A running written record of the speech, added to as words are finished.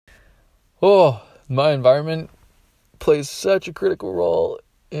My environment plays such a critical role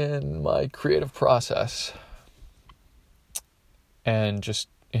in my creative process. And just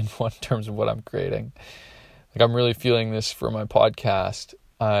in terms of what I'm creating. Like, I'm really feeling this for my podcast.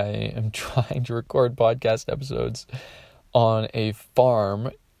 I am trying to record podcast episodes on a farm,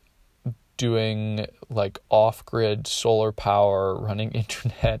 doing like off-grid solar power, running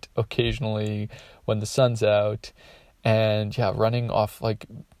internet occasionally when the sun's out, and running off like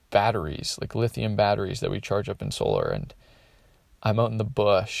batteries, like lithium batteries that we charge up in solar. And I'm out in the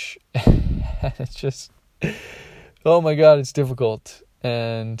bush and it's just, oh my God, it's difficult.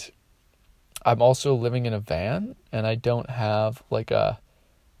 And I'm also living in a van, and I don't have like a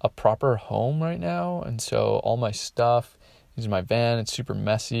proper home right now. And so all my stuff is in my van. It's super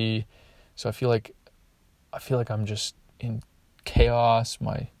messy. So I feel like I'm just in chaos.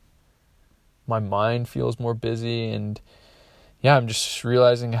 My mind feels more busy, and I'm just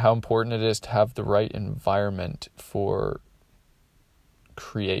realizing how important it is to have the right environment for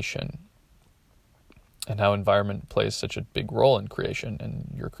creation, and how environment plays such a big role in creation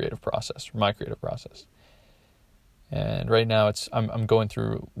and your creative process, or my creative process. And right now I'm going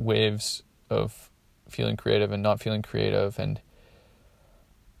through waves of feeling creative and not feeling creative, and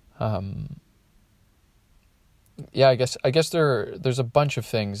I guess there's a bunch of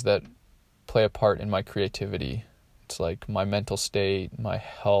things that play a part in my creativity. It's like my mental state, my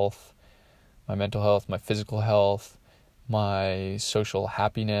health, my mental health, my physical health, my social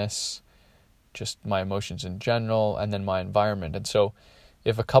happiness, just my emotions in general, and then my environment. And so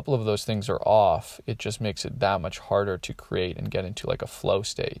if a couple of those things are off, it just makes it that much harder to create and get into like a flow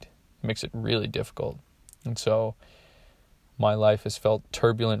state. It makes it really difficult. And so my life has felt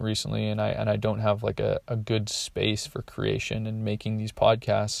turbulent recently, and I don't have like a good space for creation and making these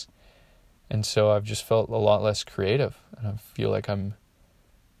podcasts. And so I've just felt a lot less creative, and I feel like I'm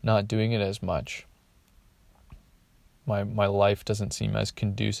not doing it as much. My life doesn't seem as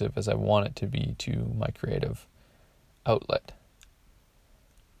conducive as I want it to be to my creative outlet.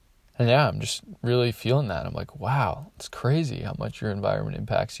 And I'm just really feeling that. I'm like, wow, it's crazy how much your environment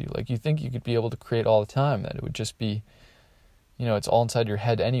impacts you. Like, you think you could be able to create all the time, that it would just be, it's all inside your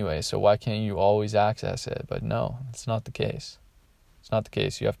head anyway, so why can't you always access it? But no, it's not the case. It's not the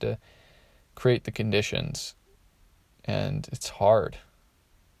case. You have to create the conditions, and it's hard.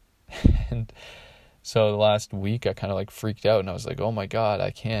 And so the last week I kind of like freaked out, and I was like, oh my God,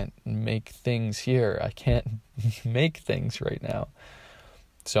 I can't make things here. I can't make things right now.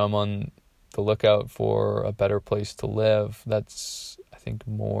 So I'm on the lookout for a better place to live that's, I think,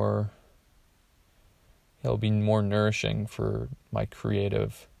 it'll be more nourishing for my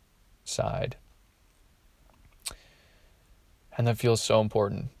creative side. And that feels so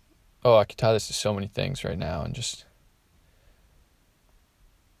important. Oh, I could tie this to so many things right now, and just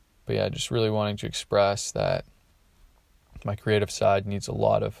really wanting to express that my creative side needs a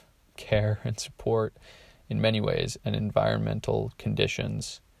lot of care and support in many ways, and environmental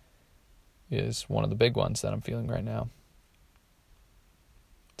conditions is one of the big ones that I'm feeling right now.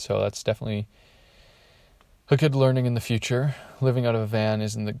 So that's definitely a good learning in the future. Living out of a van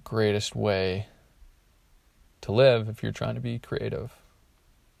isn't the greatest way to live if you're trying to be creative.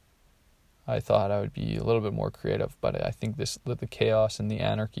 I thought I would be a little bit more creative, but I think the chaos and the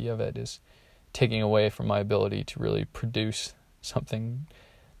anarchy of it is taking away from my ability to really produce something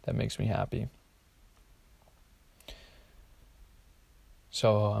that makes me happy.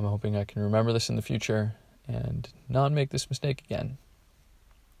 So I'm hoping I can remember this in the future and not make this mistake again,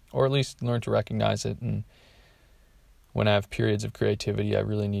 or at least learn to recognize it. And when I have periods of creativity, I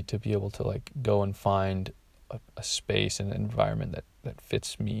really need to be able to like go and find a space and an environment that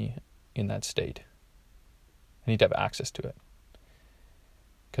fits me in that state. I need to have access to it.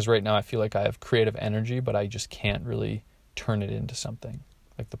 Because right now I feel like I have creative energy, but I just can't really turn it into something.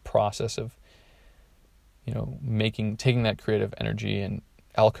 Like the process of, taking that creative energy and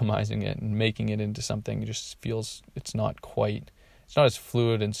alchemizing it and making it into something just feels it's not as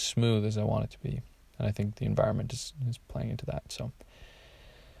fluid and smooth as I want it to be. And I think the environment is playing into that. So,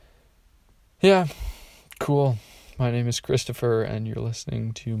 cool. My name is Christopher, and you're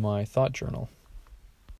listening to my thought journal.